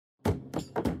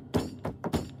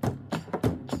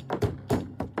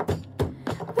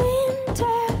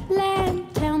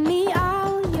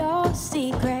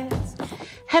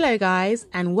Hello guys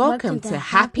and welcome to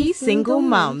Happy Single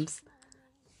Mums.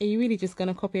 Are you really just going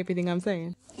to copy everything I'm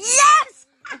saying? Yes!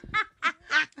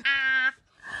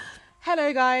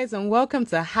 Hello guys and welcome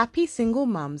to Happy Single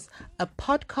Mums, a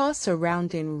podcast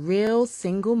surrounding real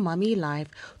single mummy life,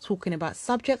 talking about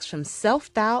subjects from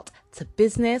self-doubt to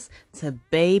business to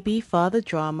baby father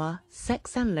drama,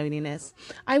 sex and loneliness.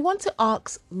 I want to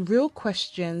ask real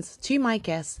questions to my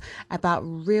guests about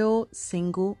real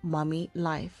single mummy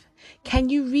life. Can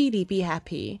you really be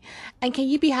happy? And can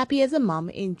you be happy as a mum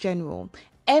in general?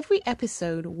 Every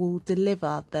episode will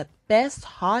deliver the best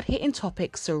hard-hitting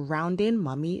topics surrounding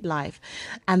mummy life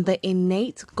and the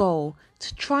innate goal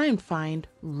to try and find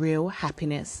real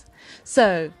happiness.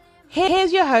 So,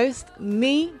 here's your host,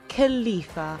 me,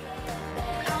 Khalifa.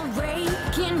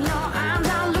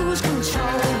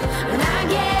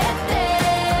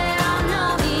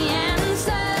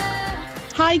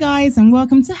 Hi guys and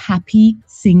welcome to Happy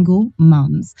Single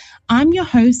Mums. I'm your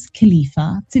host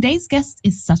Khalifa. Today's guest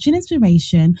is such an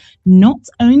inspiration, not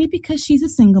only because she's a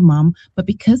single mum, but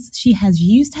because she has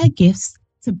used her gifts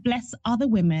to bless other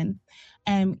women.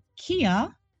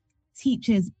 Kia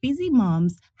teaches busy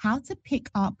mums how to pick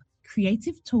up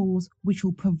creative tools which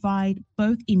will provide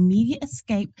both immediate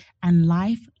escape and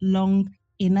lifelong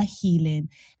inner healing.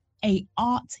 A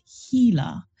art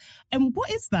healer. And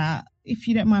what is that, if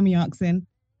you don't mind me asking?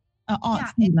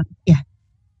 Art healer.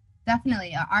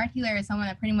 Definitely. An art healer is someone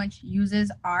that pretty much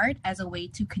uses art as a way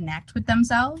to connect with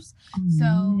themselves.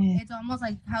 It's almost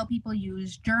like how people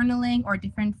use journaling or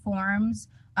different forms.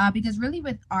 Because really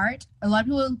with art, a lot of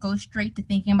people go straight to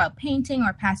thinking about painting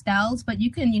or pastels, but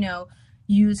you can,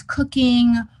 use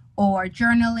cooking or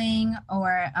journaling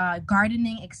or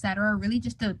gardening, etc. Really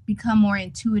just to become more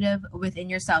intuitive within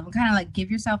yourself and kind of like give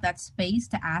yourself that space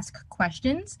to ask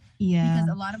questions. Yeah. Because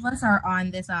a lot of us are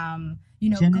on this, go,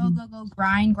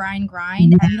 grind,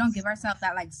 Yes. and we don't give ourselves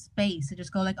that like space to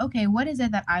just go like, okay, what is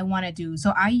it that I want to do?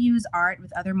 So I use art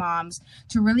with other moms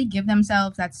to really give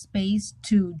themselves that space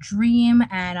to dream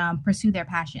and pursue their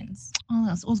passions. Oh,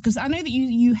 that's awesome. Because I know that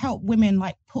you help women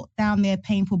like put down their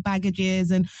painful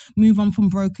baggages and move on from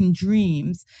broken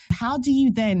dreams. How do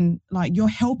you then, like, you're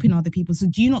helping other people? So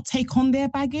do you not take on their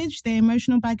baggage, their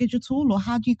emotional baggage at all? Or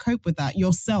how do you cope with that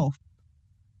yourself?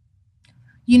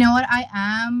 You know what? I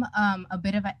am a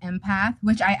bit of an empath,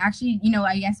 which I actually,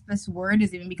 I guess this word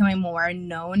is even becoming more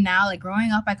known now. Like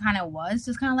growing up, I kind of was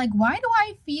just kind of like, why do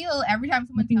I feel every time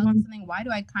someone tells me something, why do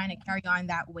I kind of carry on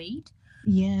that weight?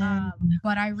 Yeah.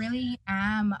 But I really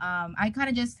am, I kind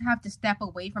of just have to step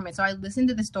away from it. So I listen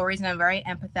to the stories and I'm very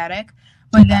empathetic,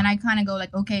 but then I kind of go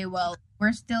like, okay, well,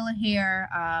 we're still here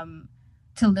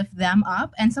to lift them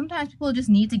up. And sometimes people just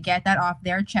need to get that off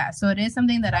their chest. So it is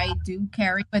something that I do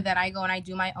carry, but then I go and I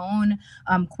do my own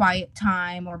quiet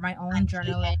time or my own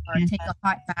journaling or take a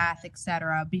hot bath,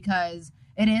 etc. Because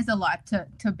it is a lot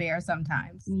to bear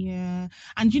sometimes. Yeah.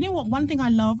 And you know what? One thing I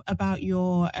love about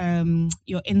your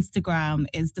Instagram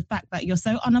is the fact that you're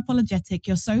so unapologetic,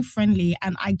 you're so friendly.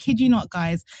 And I kid you not,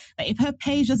 guys, that if her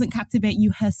page doesn't captivate you,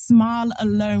 her smile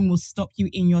alone will stop you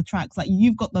in your tracks. Like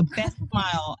you've got the best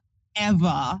smile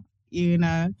ever,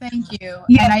 Thank you.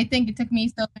 Yeah. And I think it took me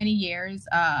so many years.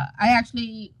 I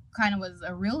actually kind of was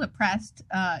a real depressed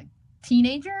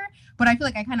teenager, but I feel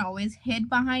like I kind of always hid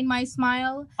behind my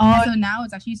smile. And so now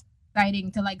it's actually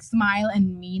exciting to like smile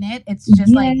and mean it. It's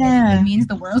just like it means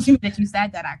the world to me that you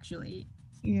said that actually.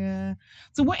 Yeah.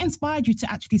 So what inspired you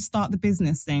to actually start the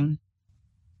business then?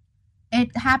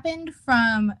 It happened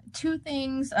from two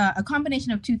things, a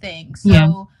combination of two things.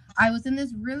 So I was in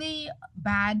this really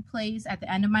bad place at the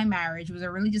end of my marriage. It was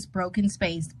a really just broken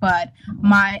space. But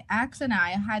my ex and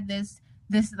I had this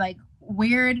like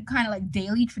weird kind of like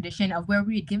daily tradition of where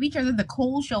we would give each other the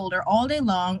cold shoulder all day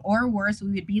long, or worse,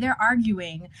 we would be there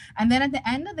arguing. And then at the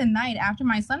end of the night, after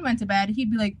my son went to bed,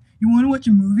 he'd be like, "You want to watch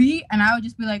a movie?" And I would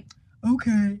just be like,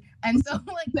 "Okay." And so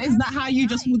like, is that how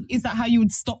you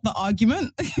would stop the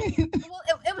argument?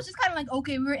 Well, it was just kind of like,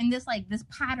 okay, we were in this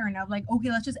pattern of like,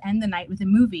 okay, let's just end the night with a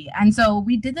movie. And so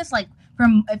we did this like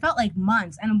it felt like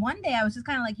months. And one day I was just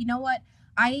kind of like, you know what?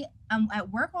 I am at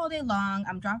work all day long.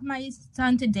 I'm dropping my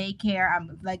son to daycare.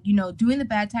 I'm like, doing the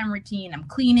bedtime routine. I'm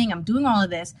cleaning. I'm doing all of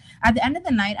this. At the end of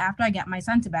the night, after I get my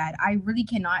son to bed, I really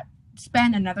cannot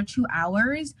spend another 2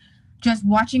 hours just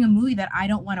watching a movie that I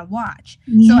don't want to watch.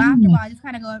 So after a while, I just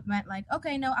kind of went like,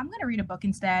 okay, no, I'm going to read a book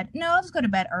instead. No, I'll just go to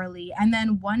bed early. And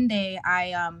then one day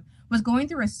I was going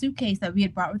through a suitcase that we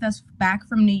had brought with us back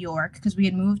from New York, because we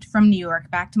had moved from New York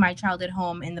back to my childhood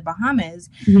home in the Bahamas.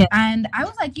 And I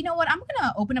was like, you know what, I'm going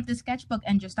to open up the sketchbook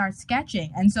and just start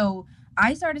sketching. And so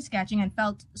I started sketching and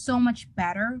felt so much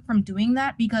better from doing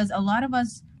that, because a lot of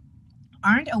us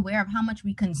aren't aware of how much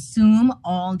we consume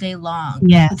all day long.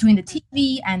 Yes. Between the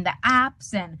TV and the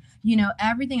apps and, you know,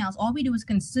 everything else, all we do is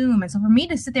consume. And so for me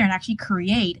to sit there and actually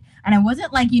create, and it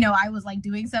wasn't like, you know, I was like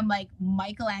doing some like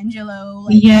Michelangelo,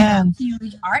 like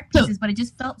huge art pieces, but it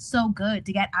just felt so good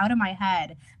to get out of my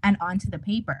head and onto the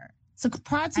paper. So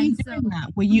prior to you doing that,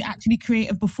 were you actually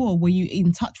creative before? Were you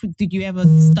in touch with, did you ever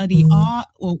study art,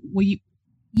 or were you?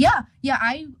 Yeah.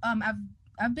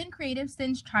 I've been creative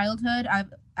since childhood.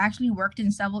 I've actually worked in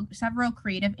several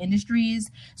creative industries.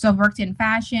 So I've worked in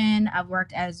fashion, I've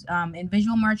worked as in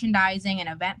visual merchandising and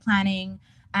event planning.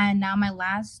 And now my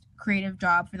last creative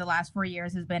job for the last 4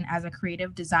 years has been as a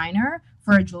creative designer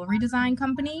for a jewelry design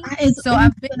company. So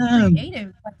I've been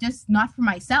creative, but just not for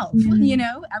myself. You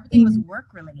know, everything was work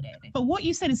related. But what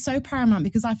you said is so paramount,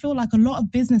 because I feel like a lot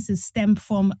of businesses stem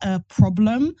from a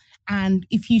problem. And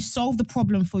if you solve the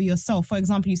problem for yourself, for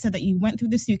example, you said that you went through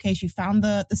the suitcase, you found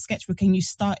the sketchbook and you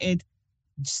started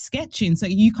sketching. So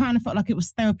you kind of felt like it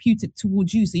was therapeutic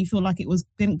towards you. So you feel like it was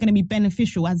going to be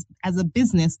beneficial as a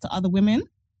business to other women.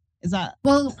 Is that?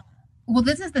 Well,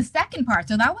 this is the second part.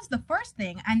 So that was the first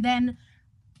thing. And then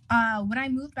when I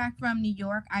moved back from New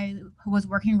York, I was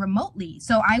working remotely.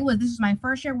 So this was my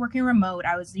first year working remote.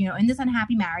 I was, you know, in this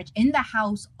unhappy marriage, in the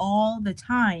house all the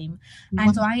time.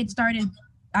 And so I had started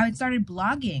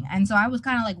blogging. And so I was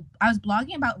kind of like, I was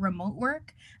blogging about remote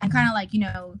work and kind of like, you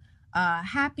know,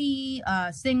 happy,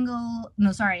 single,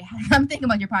 no, sorry, I'm thinking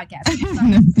about your podcast. So I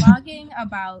was blogging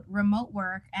about remote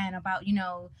work and about, you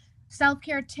know,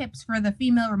 self-care tips for the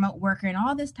female remote worker and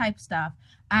all this type of stuff.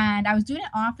 And I was doing it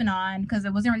off and on because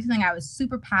it wasn't really something I was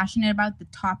super passionate about, the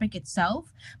topic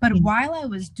itself. But while I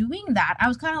was doing that, I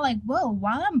was kind of like, whoa,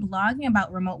 while I'm blogging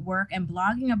about remote work and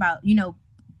blogging about, you know,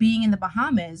 being in the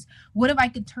Bahamas, what if I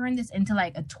could turn this into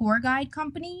like a tour guide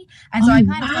company? And so I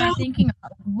kind of started thinking,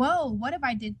 whoa, what if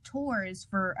I did tours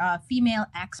for female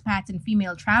expats and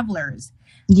female travelers?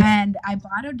 And I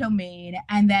bought a domain,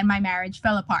 and then my marriage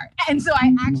fell apart. And so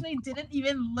I actually didn't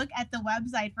even look at the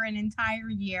website for an entire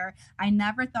year. I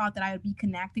never thought that I would be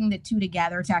connecting the two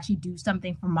together to actually do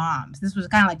something for moms. This was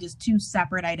kind of like just two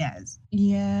separate ideas.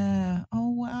 Yeah. Oh,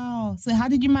 wow. So how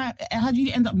did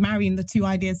you end up marrying the two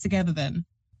ideas together then?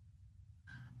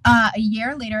 A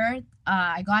year later,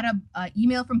 I got a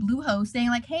email from Bluehost saying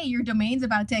like, hey, your domain's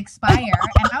about to expire.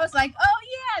 And I was like, oh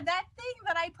yeah, that thing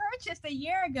that I purchased a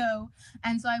year ago.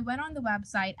 And so I went on the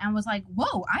website and was like,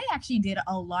 whoa, I actually did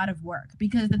a lot of work.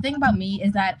 Because the thing about me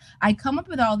is that I come up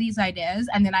with all these ideas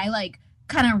and then I like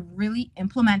kind of really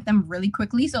implement them really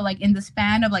quickly. So like in the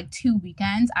span of like 2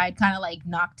 weekends, I'd kind of like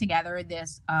knock together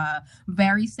this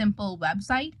very simple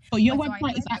website. But your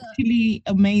website is actually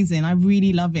amazing. I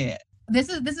really love it. This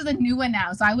is a new one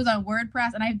now. So I was on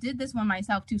WordPress and I did this one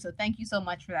myself too. So thank you so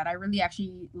much for that. I really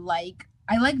actually like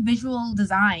visual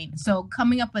design. So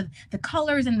coming up with the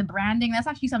colors and the branding, that's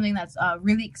actually something that's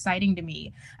really exciting to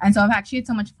me. And so I've actually had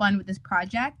so much fun with this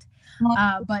project.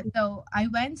 But so I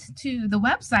went to the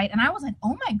website and I was like,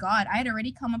 oh my God, I had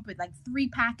already come up with like 3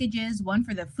 packages, one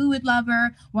for the food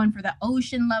lover, one for the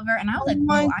ocean lover. And I was like,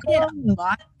 whoa, I did a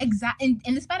lot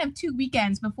in the span of 2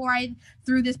 weekends before I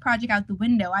threw this project out the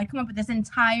window. I'd come up with this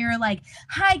entire like,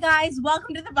 hi guys,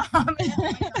 welcome to the Bahamas,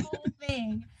 like the whole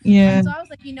thing. Yeah. And so I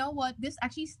was like, you know what? This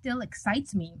actually still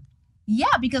excites me.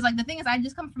 Yeah, because like the thing is, I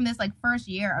just come from this like first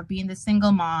year of being the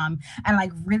single mom and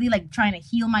like really like trying to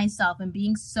heal myself and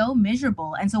being so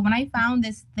miserable. And so when I found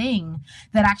this thing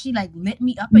that actually like lit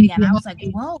me up again, I was like,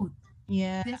 whoa,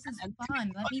 yeah, this is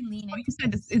fun. Let me lean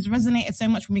into it. It's resonated so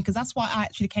much with me because that's why I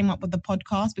actually came up with the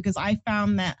podcast, because I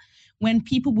found that when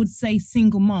people would say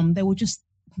single mom, they would just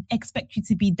expect you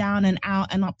to be down and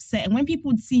out and upset. And when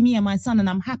people would see me and my son and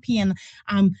I'm happy and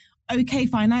I'm okay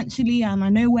financially and I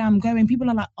know where I'm going, people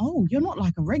are like, oh, you're not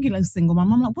like a regular single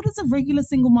mom. I'm like, what does a regular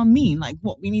single mom mean? Like,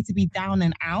 what, we need to be down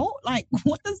and out? Like,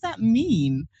 what does that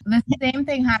mean? The same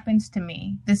thing happens to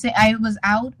me. I was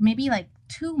out maybe like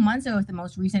 2 months ago with the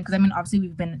most recent, because I mean, obviously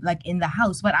we've been like in the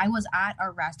house, but I was at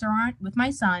a restaurant with my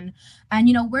son and,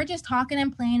 you know, we're just talking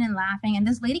and playing and laughing. And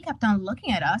this lady kept on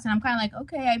looking at us and I'm kind of like,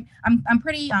 okay, I'm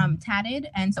pretty tatted.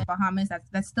 And so Bahamas,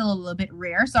 that's still a little bit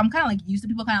rare. So I'm kind of like used to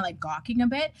people kind of like gawking a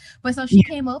bit. But so she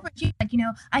came over, she's like, you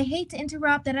know, I hate to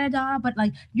interrupt, but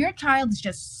like your child is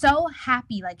just so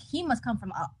happy. Like he must come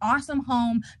from an awesome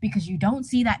home because you don't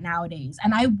see that nowadays.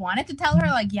 And I wanted to tell her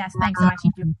like, yes, thanks. I'm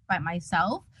actually doing it by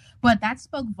myself. But that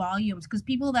spoke volumes because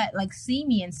people that like see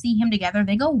me and see him together,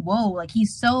 they go, whoa, like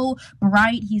he's so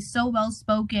bright, he's so well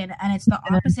spoken. And it's the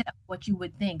opposite of what you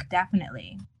would think,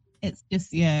 definitely. It's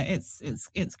just, yeah,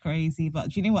 it's crazy. But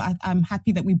do you know what? I'm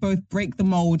happy that we both break the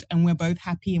mold and we're both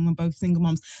happy and we're both single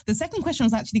moms. The second question I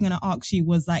was actually going to ask you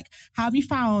was like, how have you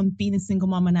found being a single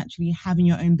mom and actually having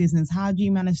your own business? How do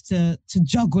you manage to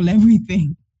juggle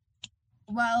everything?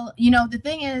 Well, the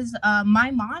thing is,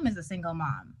 my mom is a single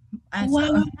mom. And Wow.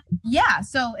 so, yeah,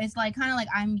 so it's like kind of like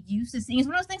I'm used to seeing. It's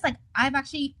one of those things like I've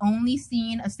actually only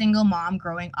seen a single mom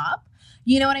growing up.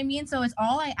 You know what I mean? So it's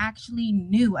all I actually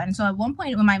knew. And so at one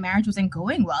point when my marriage wasn't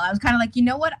going well, I was kind of like, you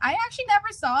know what? I actually never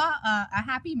saw a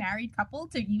happy married couple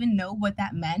to even know what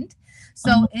that meant.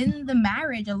 So in the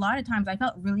marriage, a lot of times I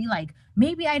felt really like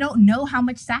maybe I don't know how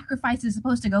much sacrifice is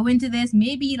supposed to go into this.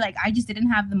 Maybe like I just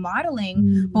didn't have the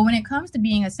modeling. But when it comes to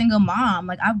being a single mom,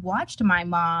 like I've watched my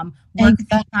mom work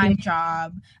a full-time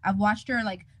job. I've watched her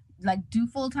like do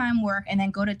full-time work and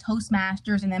then go to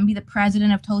Toastmasters and then be the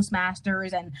president of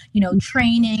Toastmasters and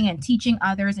training and teaching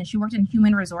others. And she worked in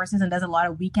human resources and does a lot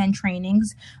of weekend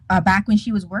trainings back when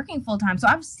she was working full-time. So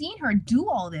I've seen her do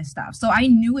all this stuff, so I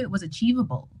knew it was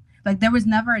achievable. Like there was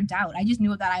never a doubt. I just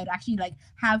knew that I'd actually like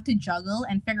have to juggle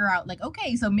and figure out like,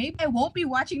 okay, so maybe I won't be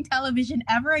watching television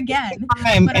ever again, but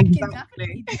I can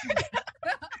definitely do it.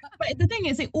 But the thing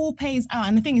is, it all pays out.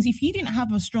 And the thing is, if you didn't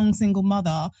have a strong single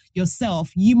mother yourself,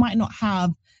 you might not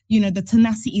have, the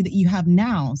tenacity that you have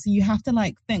now. So you have to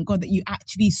like, thank God that you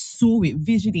actually saw it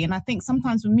visually. And I think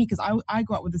sometimes for me, because I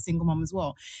grew up with a single mom as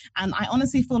well. And I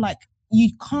honestly feel like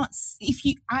you can't,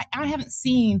 I haven't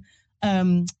seen,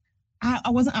 I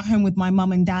wasn't at home with my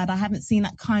mum and dad. I haven't seen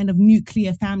that kind of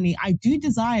nuclear family. I do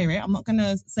desire it. I'm not going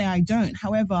to say I don't.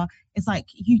 However, it's like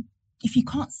if you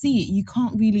can't see it, you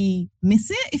can't really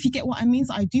miss it, if you get what I mean.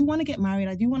 So I do want to get married.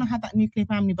 I do want to have that nuclear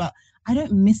family, but I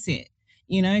don't miss it,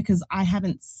 because I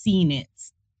haven't seen it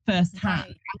firsthand.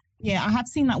 Right. Yeah, I have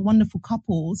seen like wonderful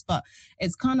couples, but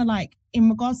it's kind of like in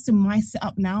regards to my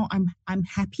setup now, I'm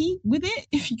happy with it,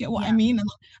 if you get what I mean.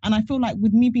 And I feel like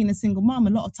with me being a single mom,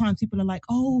 a lot of times people are like,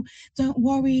 oh, don't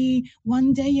worry,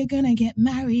 one day you're gonna get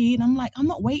married. And I'm like, I'm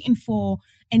not waiting for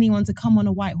anyone to come on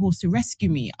a white horse to rescue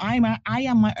me. I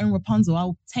am my own Rapunzel.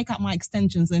 I'll take out my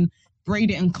extensions and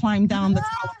braid it and climb down the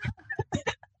tower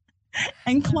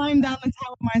and climb down the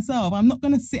tower myself. I'm not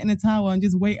gonna sit in a tower and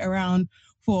just wait around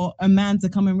for a man to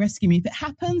come and rescue me. If it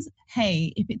happens,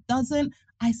 hey. If it doesn't,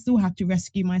 I still have to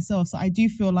rescue myself. So I do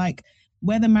feel like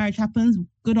whether marriage happens,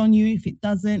 good on you. If it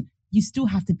doesn't, you still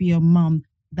have to be a mum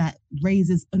that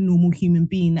raises a normal human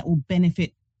being that will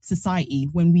benefit society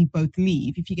when we both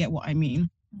leave, if you get what I mean.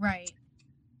 Right.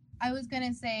 I was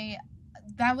going to say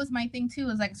that was my thing too,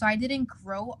 is like, so I didn't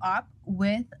grow up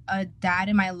with a dad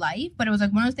in my life, but it was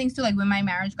like one of those things too, like when my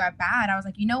marriage got bad, I was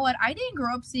like, you know what? I didn't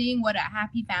grow up seeing what a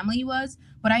happy family was,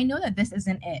 but I know that this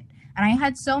isn't it. And I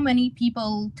had so many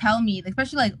people tell me,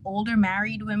 especially like older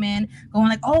married women, going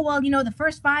like, oh, well, the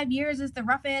first 5 years is the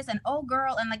roughest, and oh,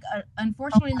 girl. And like,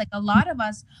 unfortunately, like a lot of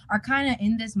us are kind of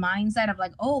in this mindset of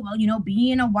like, oh, well,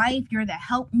 being a wife, you're the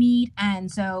helpmeet.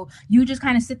 And so you just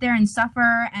kind of sit there and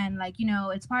suffer. And like,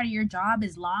 it's part of your job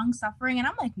is long suffering. And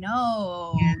I'm like,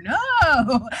 no. I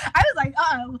was like,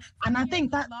 oh. And I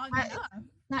think that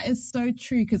is so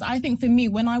true, because I think for me,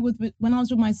 when I was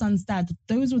with my son's dad,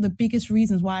 those were the biggest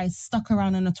reasons why I stuck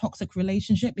around in a toxic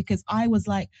relationship, because I was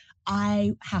like,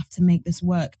 I have to make this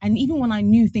work. And even when I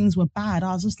knew things were bad,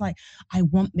 I was just like, I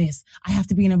want this. I have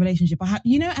to be in a relationship.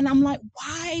 And I'm like,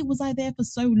 why was I there for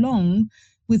so long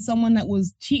with someone that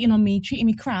was cheating on me, treating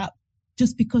me crap,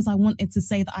 just because I wanted to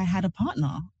say that I had a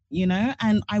partner,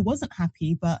 and I wasn't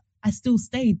happy, but I still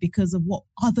stayed because of what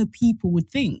other people would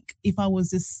think if I was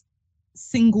this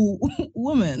single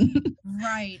woman.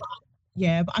 Right.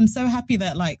 Yeah, but I'm so happy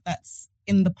that like that's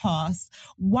in the past.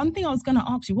 One thing I was going to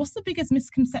ask you, what's the biggest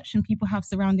misconception people have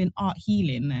surrounding art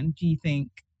healing, and do you think?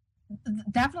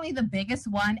 Definitely the biggest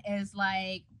one is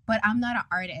like, but I'm not an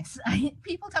artist.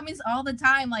 People tell me this all the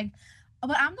time, like,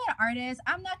 but I'm not an artist,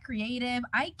 I'm not creative,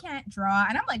 I can't draw.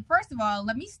 And I'm like, first of all,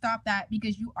 let me stop that,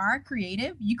 because you are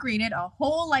creative. You created a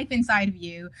whole life inside of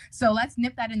you. So let's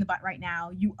nip that in the butt right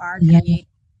now. You are creative.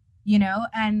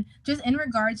 And just in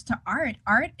regards to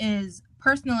art is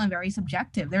personal and very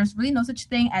subjective. There's really no such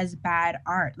thing as bad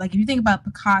art. Like if you think about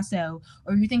Picasso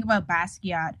or you think about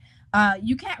Basquiat,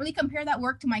 you can't really compare that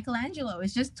work to Michelangelo.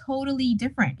 It's just totally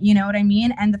different. You know what I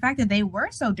mean? And the fact that they were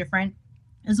so different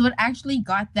is what actually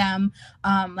got them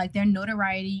like their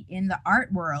notoriety in the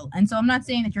art world. And so I'm not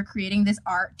saying that you're creating this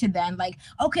art to then like,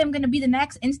 okay, I'm going to be the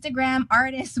next Instagram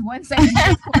artist once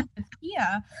I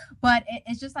yeah, but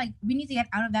it's just like we need to get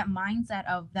out of that mindset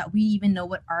of that we even know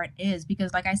what art is,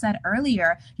 because like I said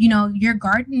earlier, your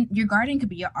garden could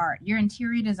be your art, your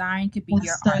interior design could be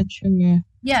your art. True.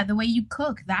 Yeah, the way you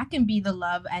cook, that can be the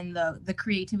love and the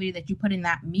creativity that you put in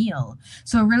that meal.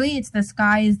 So really it's the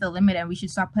sky is the limit and we should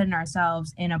stop putting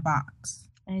ourselves in a box.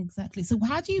 Exactly. So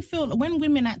how do you feel when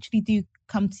women actually do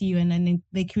come to you and then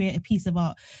they create a piece of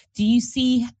art? Do you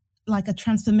see like a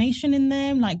transformation in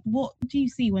them? Like what do you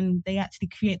see when they actually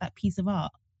create that piece of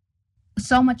art?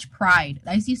 So much pride.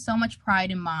 I see so much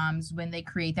pride in moms when they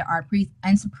create their art piece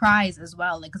and surprise as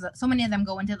well. Like, cause so many of them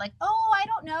go into like, oh, I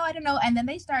don't know, and then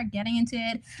they start getting into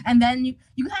it, and then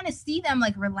you kind of see them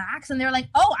like relax, and they're like,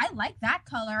 oh, I like that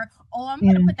color. Oh, I'm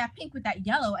Yeah, gonna put that pink with that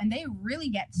yellow, and they really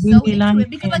get so really into like it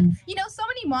because like it. so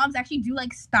many moms actually do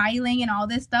like styling and all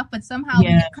this stuff, but somehow we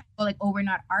Yeah, get kind of like, oh, we're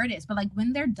not artists. But like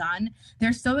when they're done,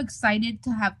 they're so excited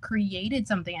to have created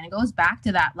something, and it goes back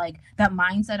to that like that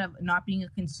mindset of not being a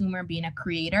consumer, being a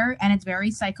creator, and it's very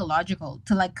psychological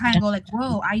to like kind of go like,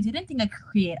 whoa, I didn't think I could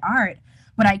create art,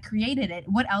 but I created it.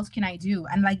 What else can I do?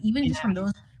 And like even just from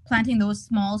those planting those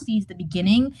small seeds at the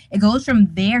beginning, it goes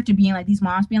from there to being like these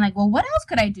moms being like, well, what else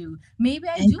could I do? Maybe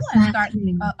I do want to start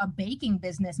exactly. a baking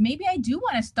business. Maybe I do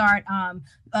want to start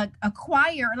a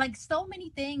choir. Like so many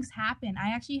things happen. I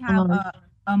actually have Oh,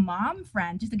 a mom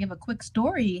friend, just to give a quick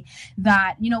story,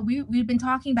 that we've been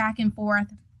talking back and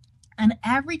forth, and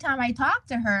every time I talk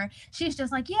to her, she's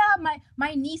just like, "Yeah,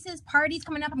 my niece's party's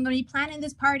coming up. I'm going to be planning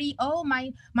this party. Oh,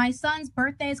 my son's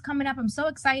birthday is coming up. I'm so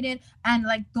excited." And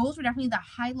like those were definitely the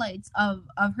highlights of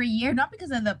her year, not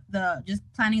because of the just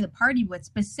planning the party, but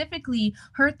specifically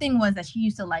her thing was that she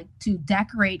used to like to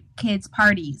decorate kids'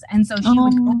 parties, and so she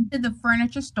would go oh, to the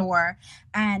furniture store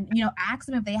and ask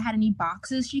them if they had any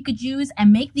boxes she could use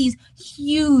and make these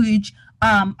huge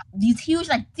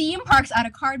like theme parks out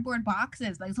of cardboard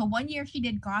boxes. Like so one year she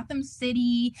did Gotham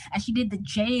City and she did the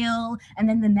jail, and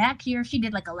then the next year she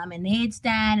did like a lemonade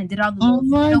stand and did all the oh little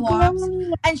my photo God. ops.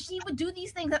 And she would do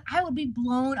these things that I would be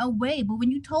blown away. But when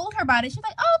you told her about it, she's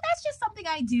like, oh, that's just something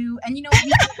I do. And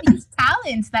we have these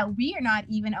talents that we are not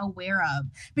even aware of,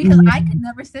 because I Yeah, could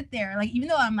never sit there, like even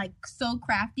though I'm like so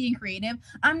crafty and creative,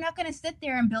 I'm not going to sit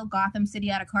there and build Gotham City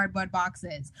out of cardboard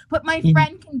boxes. But my yeah.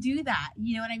 friend can do that.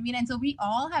 You know what I mean? And so we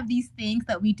all have these things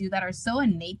that we do that are so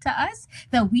innate to us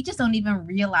that we just don't even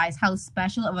realize how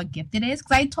special of a gift it is.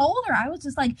 Because I told her, I was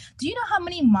just like, do you know how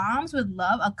many moms would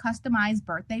love a customized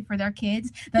birthday for their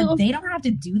kids that they don't have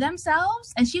to do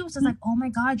themselves? And she was just like, oh my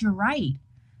God, you're right.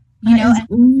 That is And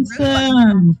it's really like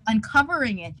awesome.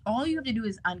 uncovering it. All you have to do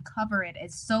is uncover it.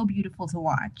 It's so beautiful to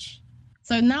watch.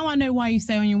 So now I know why you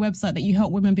say on your website that you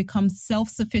help women become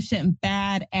self-sufficient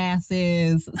and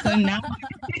badasses. So now,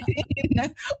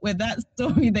 with that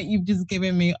story that you've just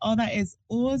given me, oh, that is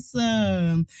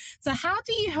awesome. So how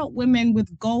do you help women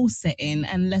with goal setting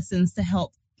and lessons to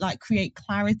help like create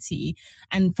clarity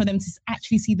and for them to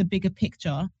actually see the bigger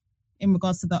picture in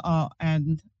regards to the art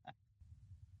and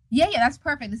Yeah, that's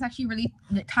perfect. This actually really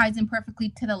ties in perfectly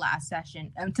to the last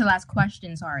session, to the last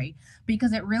question, sorry,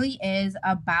 because it really is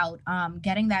about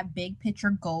getting that big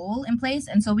picture goal in place.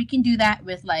 And so we can do that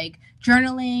with like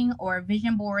journaling or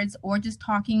vision boards or just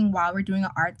talking while we're doing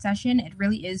an art session. It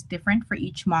really is different for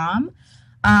each mom.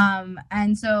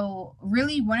 And so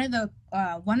really one of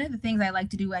the things I like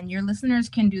to do, and your listeners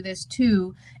can do this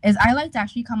too, is I like to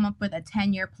actually come up with a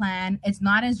 10-year plan. It's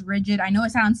not as rigid. I know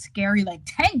it sounds scary, like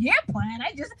 10-year plan.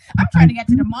 I'm trying to get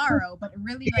to tomorrow, but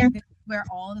really yeah. like this is where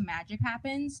all the magic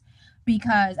happens.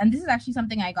 Because, and this is actually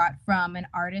something I got from an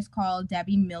artist called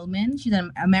Debbie Millman. She's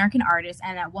an American artist.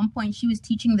 And at one point she was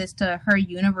teaching this to her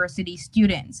university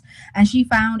students. And she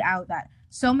found out that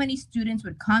so many students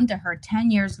would come to her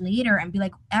 10 years later and be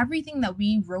like, everything that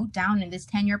we wrote down in this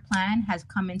 10-year plan has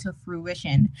come into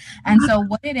fruition. And so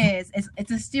what it is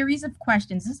it's a series of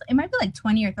questions. It might be like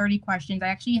 20 or 30 questions. I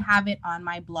actually have it on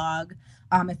my blog,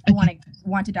 if you Okay.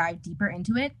 want to dive deeper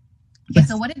into it. But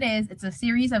so Yes. what it is, it's a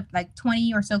series of like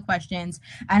 20 or so questions,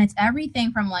 and it's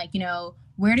everything from like,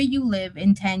 where do you live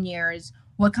in 10 years?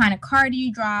 What kind of car do you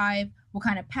drive? What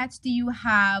kind of pets do you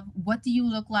have? What do you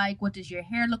look like? What does your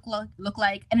hair look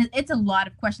like? And it's a lot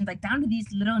of questions, like down to these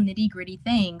little nitty gritty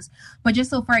things. But just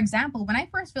so, for example, when I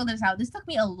first filled this out, this took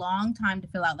me a long time to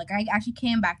fill out. Like I actually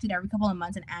came back to it every couple of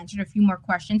months and answered a few more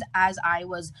questions as I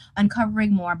was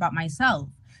uncovering more about myself.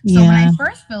 So when I Yeah.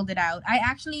 first filled it out, I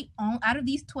actually, out of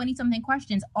these 20 something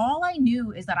questions, all I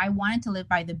knew is that I wanted to live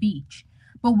by the beach.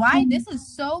 But why this is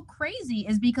so crazy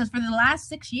is because for the last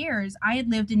 6 years, I had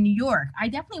lived in New York. I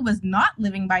definitely was not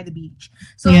living by the beach.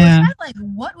 So it was kind of like,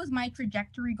 what was my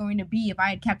trajectory going to be if I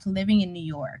had kept living in New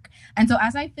York? And so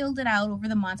as I filled it out over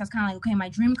the months, I was kind of like, okay, my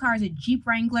dream car is a Jeep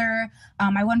Wrangler.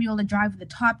 I want to be able to drive with the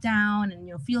top down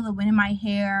and, feel the wind in my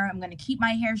hair. I'm going to keep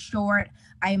my hair short.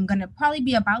 I am going to probably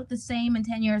be about the same in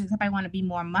 10 years, except I want to be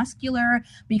more muscular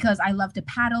because I love to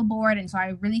paddleboard. And so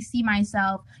I really see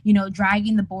myself,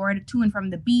 dragging the board to and from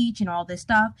the beach and all this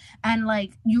stuff. And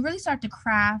like, you really start to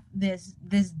craft this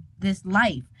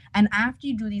life. And after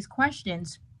you do these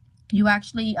questions, you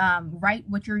actually write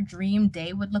what your dream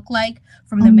day would look like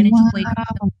from the minute you wake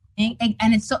up.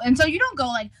 And it's so you don't go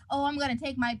like, oh, I'm gonna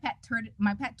take my pet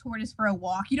tortoise for a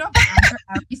walk. You don't have to answer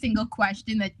every single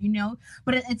question that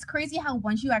but it's crazy how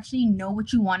once you actually know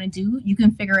what you want to do, you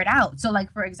can figure it out. So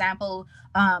like, for example,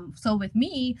 so with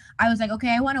me, I was like,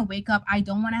 okay, I want to wake up. I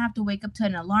don't want to have to wake up to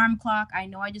an alarm clock. I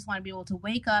know I just want to be able to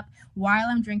wake up while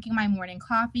I'm drinking my morning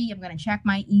coffee. I'm gonna check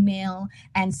my email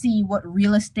and see what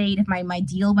real estate, if my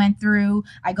deal went through.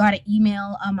 I got an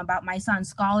email about my son's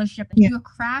scholarship, and you're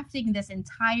crafting this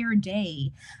entire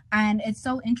day. And it's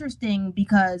so interesting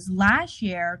because last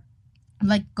year,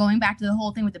 like going back to the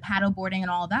whole thing with the paddle boarding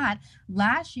and all that,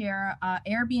 last year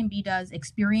Airbnb does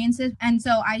experiences, and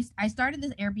so I started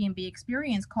this Airbnb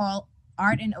experience called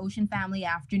Art and Ocean Family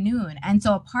Afternoon. And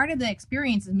so a part of the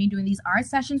experience is me doing these art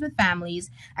sessions with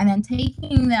families and then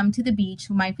taking them to the beach,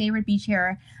 my favorite beach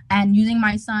here, and using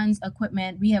my son's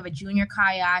equipment. We have a junior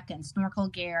kayak and snorkel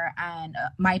gear and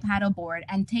my paddle board,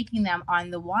 and taking them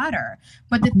on the water.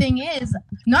 But the thing is,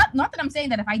 not that I'm saying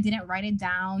that if I didn't write it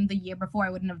down the year before, I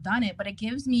wouldn't have done it, but it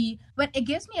gives me a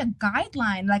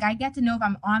guideline. Like, I get to know if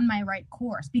I'm on my right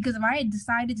course, because if I had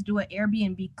decided to do an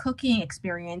Airbnb cooking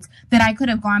experience, then I could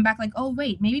have gone back like, oh,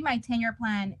 wait, maybe my 10-year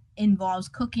plan involves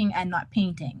cooking and not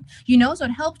painting, so it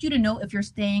helps you to know if you're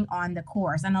staying on the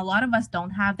course. And a lot of us don't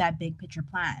have that big picture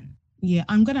plan. Yeah,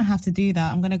 I'm going to have to do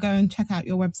that. I'm going to go and check out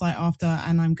your website after,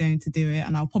 and I'm going to do it,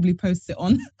 and I'll probably post it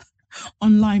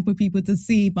online for people to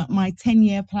see. But my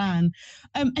 10-year plan,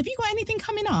 have you got anything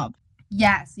coming up?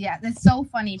 Yes. It's so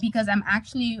funny because I'm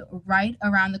actually right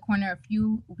around the corner, a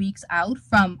few weeks out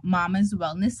from Mama's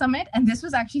Wellness Summit. And this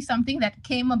was actually something that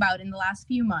came about in the last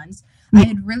few months. I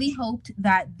had really hoped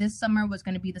that this summer was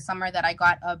going to be the summer that I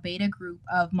got a beta group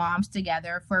of moms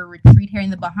together for a retreat here in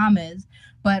the Bahamas.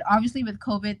 But obviously with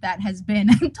COVID, that has been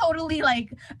totally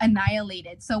like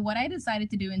annihilated. So what I decided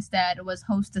to do instead was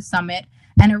host a summit.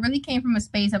 And it really came from a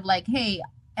space of like, hey,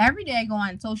 every day I go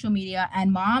on social media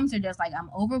and moms are just like, I'm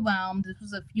overwhelmed. This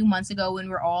was a few months ago when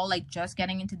we're all like just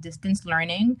getting into distance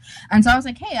learning. And so I was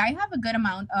like, hey, I have a good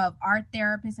amount of art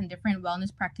therapists and different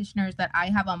wellness practitioners that I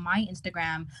have on my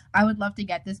Instagram. I would love to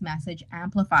get this message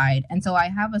amplified. And so I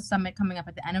have a summit coming up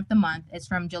at the end of the month. It's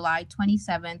from July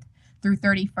 27th through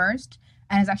 31st.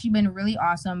 And it's actually been really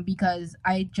awesome because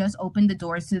I just opened the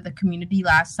doors to the community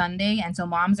last Sunday. And so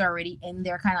moms are already in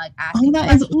there kind of like asking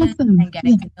questions and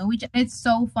getting to know each other. It's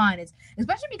so fun. It's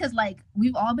especially because like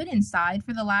we've all been inside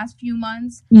for the last few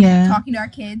months, talking to our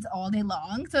kids all day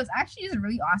long. So it's actually just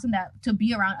really awesome to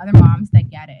be around other moms that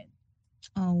get it.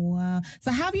 Oh, wow.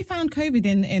 So how have you found COVID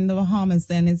in the Bahamas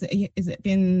then? Is it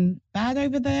been bad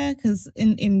over there? Because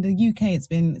in the UK, it's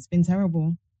been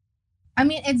terrible. I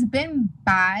mean, it's been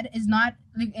bad. It's not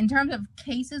like in terms of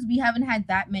cases, we haven't had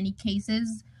that many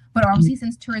cases. But obviously,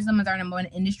 since tourism is our number one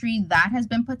industry, that has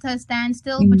been put to a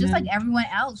standstill. But just like everyone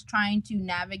else trying to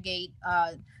navigate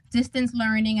distance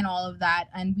learning and all of that.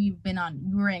 And we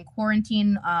were in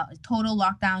quarantine, total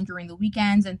lockdown during the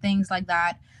weekends and things like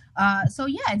that. So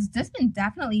yeah, it's just been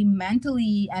definitely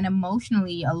mentally and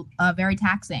emotionally very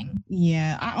taxing.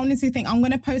 Yeah, I honestly think I'm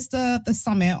going to post the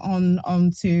summit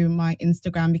onto my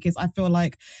Instagram, because I feel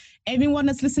like everyone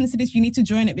that's listening to this, you need to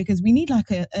join it, because we need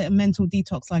like a mental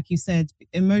detox, like you said.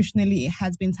 Emotionally, it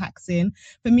has been taxing.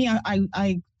 For me,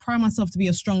 I pride myself to be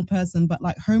a strong person, but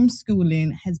like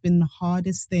homeschooling has been the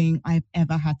hardest thing I've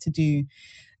ever had to do.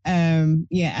 And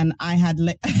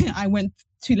I went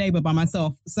to labor by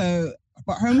myself. So,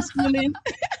 but homeschooling,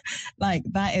 like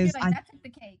that is, that took the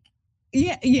cake.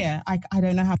 Yeah. I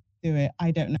don't know how to do it. I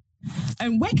don't know.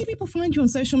 And where can people find you on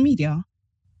social media?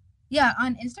 Yeah,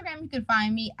 on Instagram, you can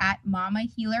find me at Mama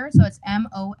Healer. So it's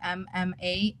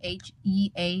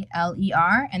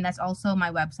MOMMAHEALER. And that's also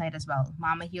my website as well,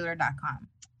 mamahealer.com.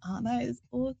 Oh, that is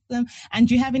awesome. And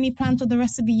do you have any plans for the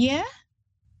rest of the year?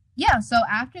 Yeah, so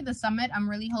after the summit, I'm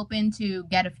really hoping to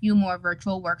get a few more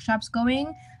virtual workshops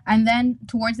going. And then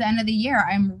towards the end of the year,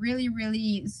 I'm really,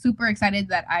 really super excited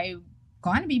that I'm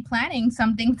going to be planning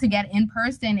something to get in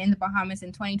person in the Bahamas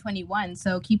in 2021.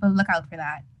 So keep a lookout for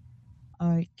that.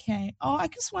 Okay. Oh, I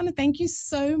just want to thank you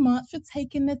so much for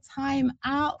taking the time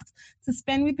out to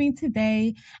spend with me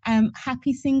today.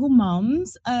 Happy single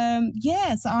mums.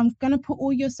 So I'm gonna put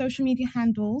all your social media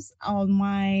handles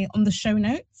on the show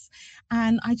notes.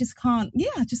 And I just can't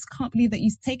believe that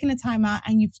you've taken the time out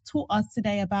and you've taught us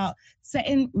today about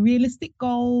setting realistic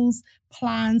goals,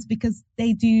 plans, because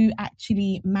they do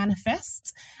actually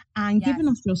manifest, and giving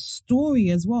us your story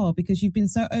as well, because you've been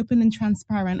so open and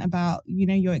transparent about,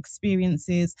 your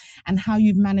experiences and how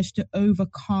you've managed to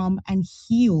overcome and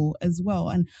heal as well.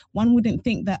 And one wouldn't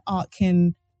think that art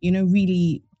can,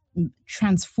 really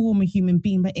transform a human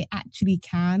being, but it actually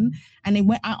can. And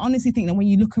I honestly think that when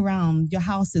you look around, your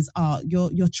house is art,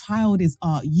 your child is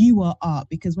art, you are art,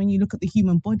 because when you look at the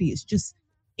human body, it's just,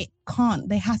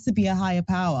 there has to be a higher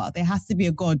power, there has to be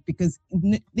a God, because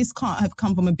this can't have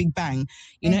come from a big bang.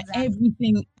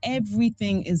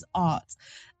 Everything is art.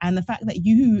 And the fact that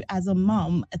you as a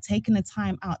mum are taking the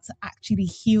time out to actually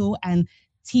heal and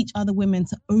teach other women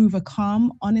to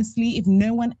overcome, honestly, if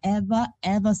no one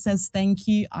ever says thank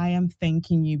you, I am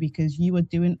thanking you, because you are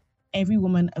doing every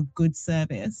woman a good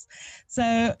service.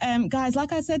 So guys,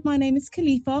 like I said, my name is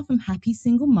Khalifa from Happy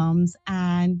Single Mums,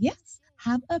 and yes,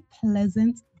 have a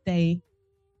pleasant day.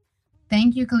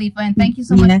 Thank you, Khalifa, and thank you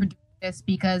so much for doing this,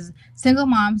 because single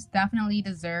moms definitely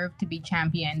deserve to be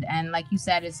championed. And like you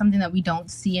said, it's something that we don't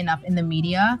see enough in the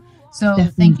media. So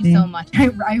Thank you so much.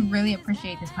 I really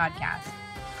appreciate this podcast.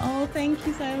 Oh, thank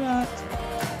you so much.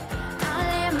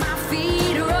 I let my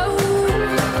feet roll.